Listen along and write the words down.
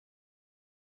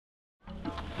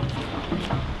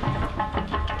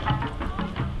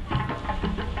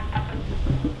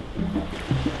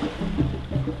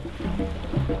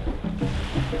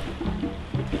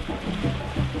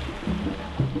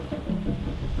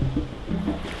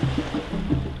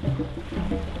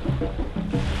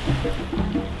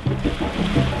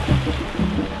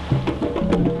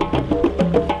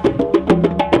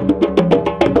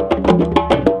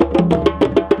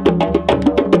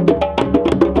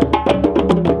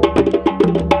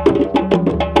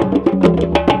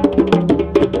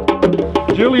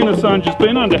Julian Assange has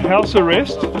been under house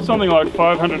arrest for something like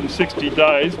 560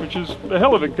 days, which is a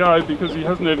hell of a go because he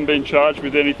hasn't even been charged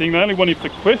with anything. They only want him for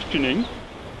questioning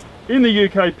in the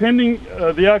UK pending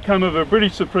the outcome of a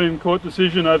British Supreme Court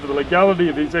decision over the legality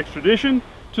of his extradition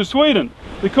to Sweden.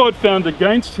 The court found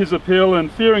against his appeal, and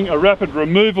fearing a rapid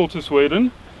removal to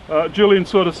Sweden, Julian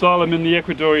sought asylum in the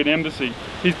Ecuadorian embassy.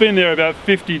 He's been there about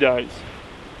 50 days.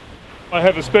 I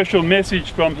have a special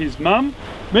message from his mum.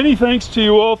 Many thanks to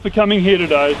you all for coming here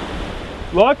today.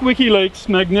 Like WikiLeaks,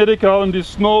 Magnetic Island is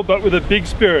small but with a big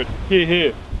spirit. Hear,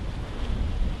 hear.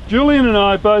 Julian and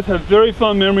I both have very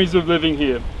fond memories of living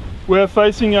here. We are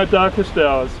facing our darkest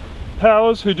hours.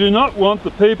 Powers who do not want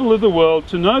the people of the world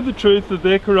to know the truth of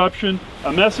their corruption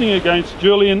are massing against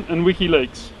Julian and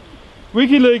WikiLeaks.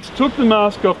 WikiLeaks took the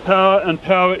mask off power, and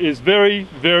power is very,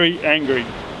 very angry.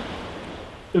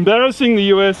 Embarrassing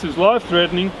the US is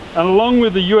life-threatening, and along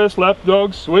with the US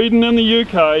lapdogs, Sweden and the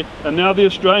UK, and now the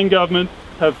Australian government,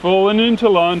 have fallen into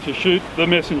line to shoot the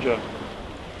messenger.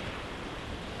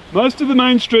 Most of the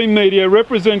mainstream media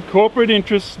represent corporate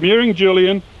interests smearing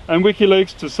Julian and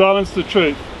WikiLeaks to silence the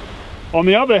truth. On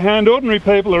the other hand, ordinary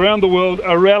people around the world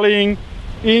are rallying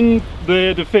in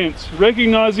their defence,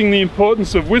 recognising the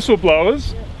importance of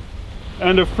whistleblowers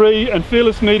and a free and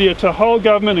fearless media to hold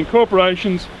government and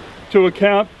corporations to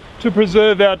account to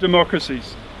preserve our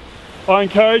democracies. I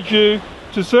encourage you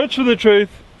to search for the truth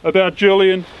about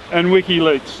Julian and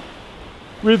WikiLeaks.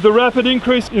 With the rapid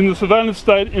increase in the surveillance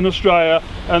state in Australia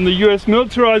and the US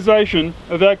militarisation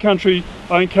of our country,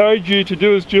 I encourage you to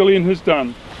do as Julian has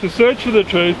done, to search for the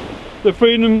truth. The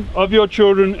freedom of your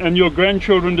children and your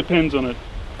grandchildren depends on it.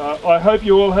 I hope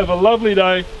you all have a lovely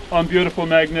day on beautiful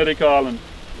Magnetic Island.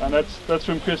 And that's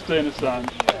from Christine Assange.